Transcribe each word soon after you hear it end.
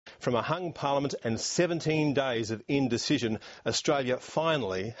From a hung parliament and 17 days of indecision, Australia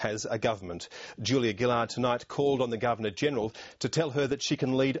finally has a government. Julia Gillard tonight called on the Governor-General to tell her that she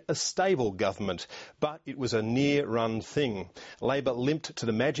can lead a stable government. But it was a near-run thing. Labor limped to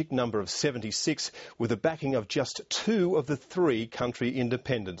the magic number of 76 with the backing of just 2 of the 3 country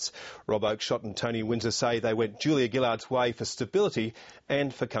independents. Rob Oakeshott and Tony Windsor say they went Julia Gillard's way for stability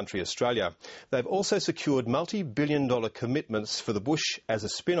and for country Australia. They've also secured multi-billion-dollar commitments for the bush as a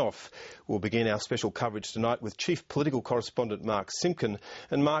spin-off. We'll begin our special coverage tonight with Chief Political Correspondent Mark Simpkin.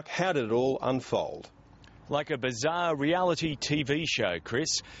 And Mark, how did it all unfold? Like a bizarre reality TV show,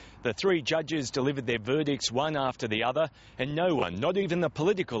 Chris. The 3 judges delivered their verdicts one after the other, and no one, not even the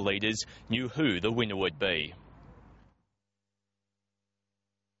political leaders, knew who the winner would be.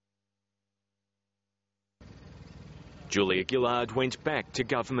 Julia Gillard went back to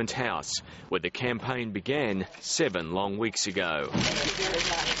Government House, where the campaign began 7 long weeks ago.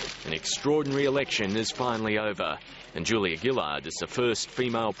 An extraordinary election is finally over, and Julia Gillard is the first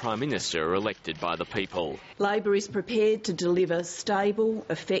female Prime Minister elected by the people. Labor is prepared to deliver stable,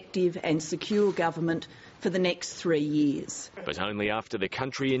 effective and secure government for the next 3 years. But only after the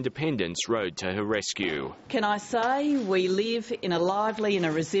country independents rode to her rescue. Can I say we live in a lively and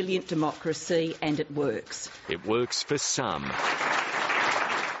a resilient democracy, and it works. It works for some.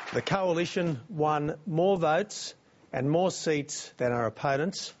 The coalition won more votes and more seats than our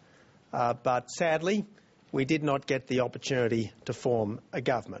opponents, but sadly we did not get the opportunity to form a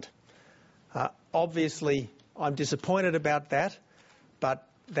government. Obviously I'm disappointed about that, but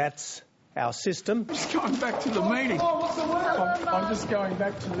that's our system. I'm just going back to the meeting. Oh, what's the word? I'm just going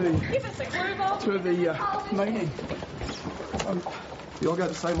back to the meeting. You all go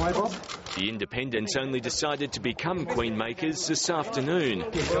the same way, Bob? The independents only decided to become Queen makers this afternoon.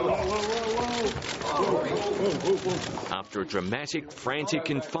 After a dramatic, frantic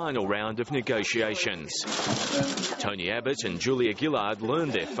and final round of negotiations. Tony Abbott and Julia Gillard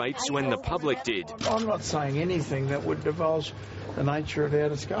learned their fates when the public did. I'm not saying anything that would divulge the nature of our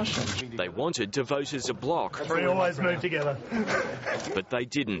discussion. They wanted to vote as a bloc. We always move together. But they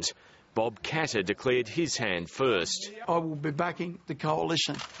didn't. Bob Catter declared his hand first. I will be backing the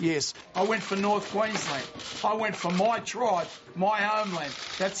coalition, yes. I went for North Queensland. I went for my tribe, my homeland.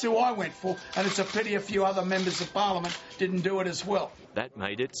 That's who I went for, and it's a pity a few other members of Parliament didn't do it as well. That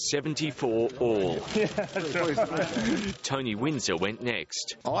made it 74 all. Tony Windsor went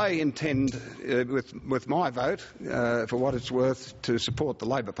next. I intend, with my vote, for what it's worth, to support the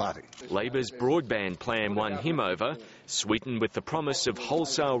Labor Party. Labor's broadband plan won him over, sweetened with the promise of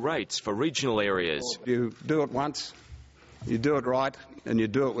wholesale rates for regional areas. You do it once, you do it right, and you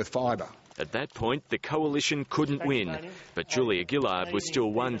do it with fibre. At that point, the coalition couldn't win, but Julia Gillard was still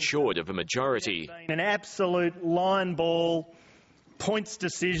one short of a majority. An absolute line ball, points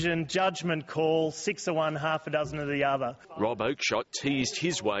decision, judgment call, 6 of one, half a dozen of the other. Rob Oakeshott teased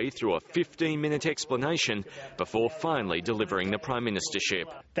his way through a 15-minute explanation before finally delivering the Prime Ministership.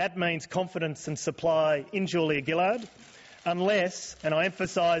 That means confidence and supply in Julia Gillard, unless, and I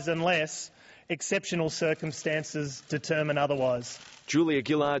emphasise unless, exceptional circumstances determine otherwise. Julia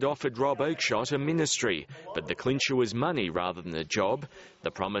Gillard offered Rob Oakeshott a ministry, but the clincher was money rather than a job,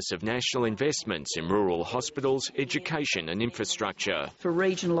 the promise of national investments in rural hospitals, education and infrastructure. For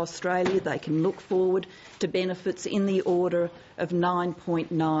regional Australia, they can look forward to benefits in the order of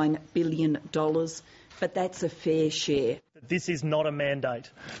 $9.9 billion, but that's a fair share. This is not a mandate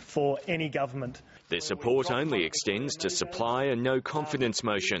for any government. Their support only extends to supply and no confidence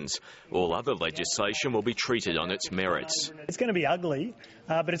motions. All other legislation will be treated on its merits. It's going to be ugly,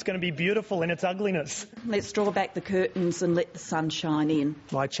 but it's going to be beautiful in its ugliness. Let's draw back the curtains and let the sun shine in.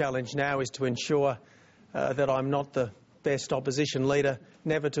 My challenge now is to ensure that I'm not the best opposition leader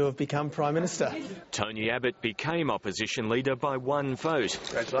never to have become Prime Minister. Tony Abbott became opposition leader by 1 vote.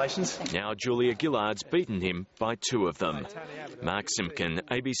 Congratulations. Now Julia Gillard's beaten him by 2 of them. Mark Simpkin,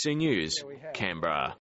 ABC News, Canberra.